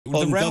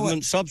on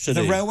government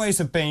subsidy. The railways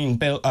have been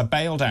bailed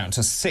out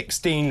to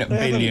 £16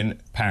 billion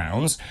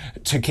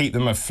to keep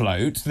them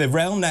afloat. The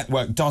rail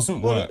network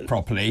doesn't work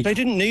properly. They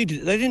didn't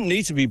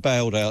need to be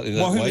bailed out in that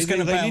way. Well, who was going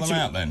to bail them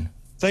out then?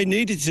 They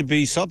needed to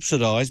be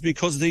subsidised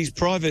because these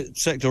private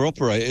sector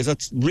operators are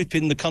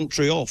ripping the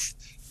country off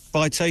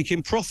by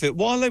taking profit.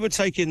 While they were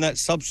taking that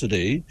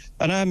subsidy,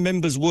 and our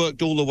members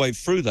worked all the way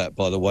through that,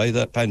 by the way,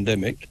 that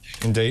pandemic.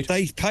 Indeed.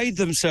 They paid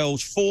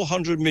themselves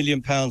 £400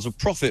 million of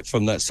profit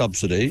from that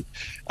subsidy,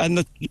 and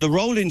the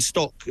rolling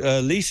stock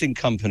leasing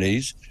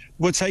companies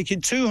were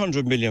taking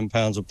 £200 million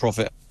of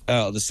profit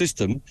out of the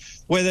system,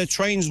 where their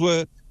trains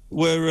were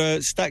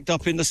stacked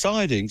up in the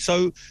siding.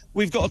 So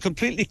we've got a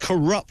completely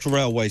corrupt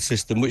railway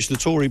system, which the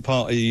Tory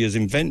party has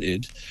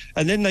invented,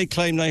 and then they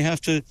claim they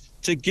have to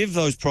give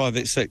those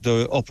private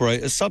sector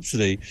operators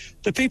subsidy.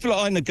 The people that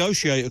I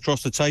negotiate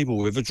across the table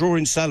with are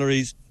drawing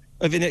salaries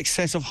of in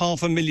excess of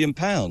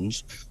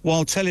 £500,000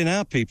 while telling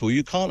our people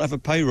you can't have a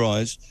pay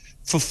rise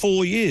for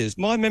 4 years.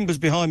 My members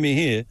behind me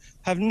here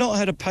have not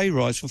had a pay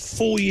rise for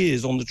 4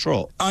 years on the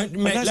trot. Let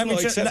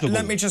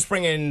me just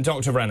bring in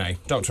Dr. Rennie.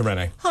 Dr.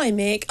 Rennie. Hi,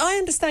 Mick. I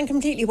understand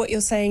completely what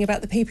you're saying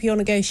about the people you're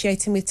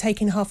negotiating with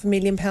taking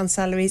 £500,000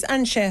 salaries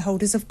and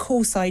shareholders. Of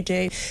course I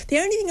do. The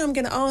only thing I'm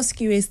going to ask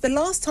you is the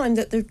last time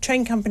that the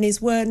train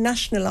companies were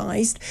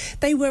nationalised,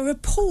 they were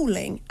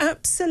appalling.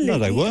 Absolutely. No,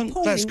 they weren't.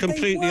 Appalling. That's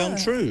completely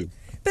untrue.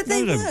 But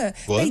they were.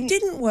 They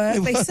didn't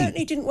work. They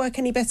certainly didn't work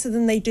any better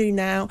than they do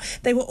now.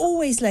 They were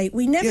always late.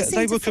 We never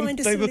seemed to find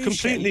a solution. They were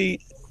completely...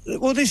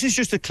 Well, this is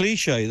just a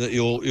cliche that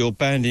you're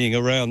bandying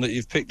around that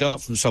you've picked up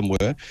from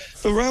somewhere.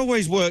 The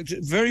railways worked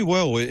very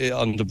well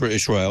under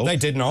British Rail. They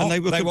did not. They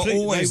were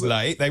always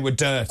late. They were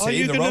dirty. Are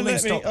you going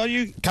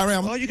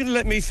to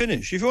let me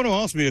finish? If you want to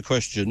ask me a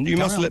question, you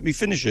must let me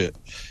finish it.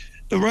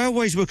 The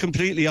railways were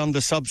completely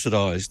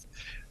under-subsidised.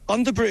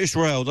 Under British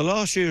Rail, the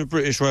last year of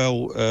British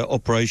Rail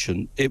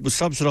operation, it was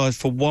subsidised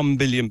for £1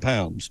 billion.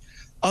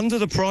 Under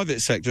the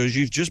private sector, as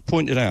you've just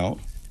pointed out,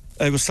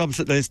 they're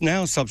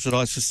now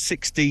subsidised for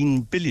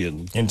 £16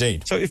 billion.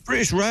 Indeed. So if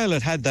British Rail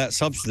had that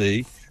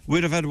subsidy,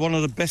 we'd have had one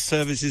of the best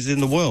services in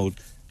the world.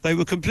 They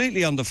were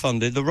completely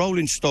underfunded. The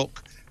rolling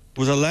stock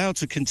was allowed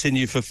to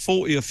continue for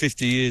 40 or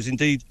 50 years.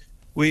 Indeed,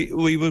 we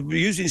were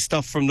using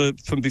stuff from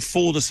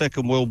before the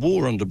Second World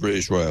War under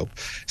British Rail.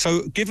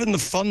 So given the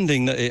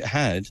funding that it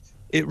had,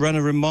 it ran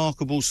a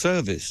remarkable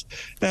service.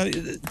 Now,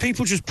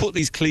 people just put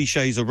these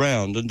cliches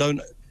around and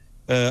don't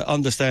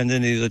understand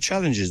any of the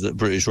challenges that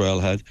British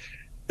Rail had.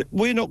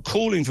 We're not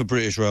calling for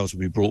British Rail to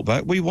be brought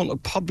back. We want a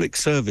public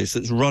service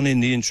that's run in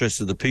the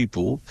interest of the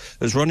people,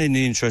 that's run in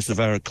the interest of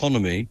our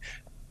economy,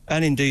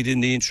 and indeed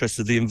in the interest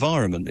of the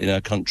environment in our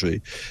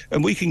country.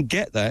 And we can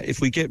get that if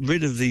we get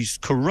rid of these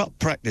corrupt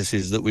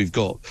practices that we've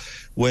got,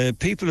 where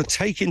people are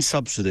taking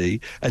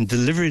subsidy and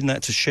delivering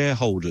that to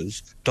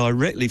shareholders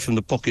directly from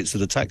the pockets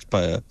of the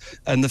taxpayer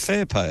and the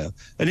fare payer.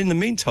 And in the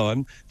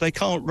meantime, they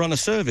can't run a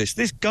service.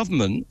 This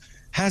government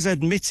has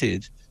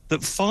admitted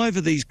that 5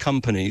 of these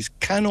companies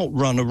cannot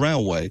run a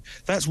railway.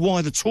 That's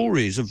why the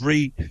Tories have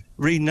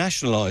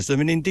renationalised them.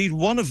 And indeed,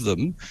 one of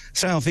them,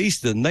 South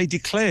Eastern, they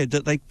declared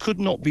that they could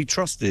not be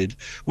trusted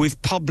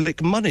with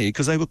public money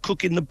because they were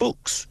cooking the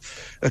books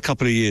a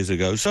couple of years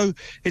ago. So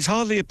it's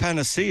hardly a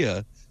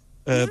panacea,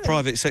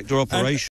 private sector operation.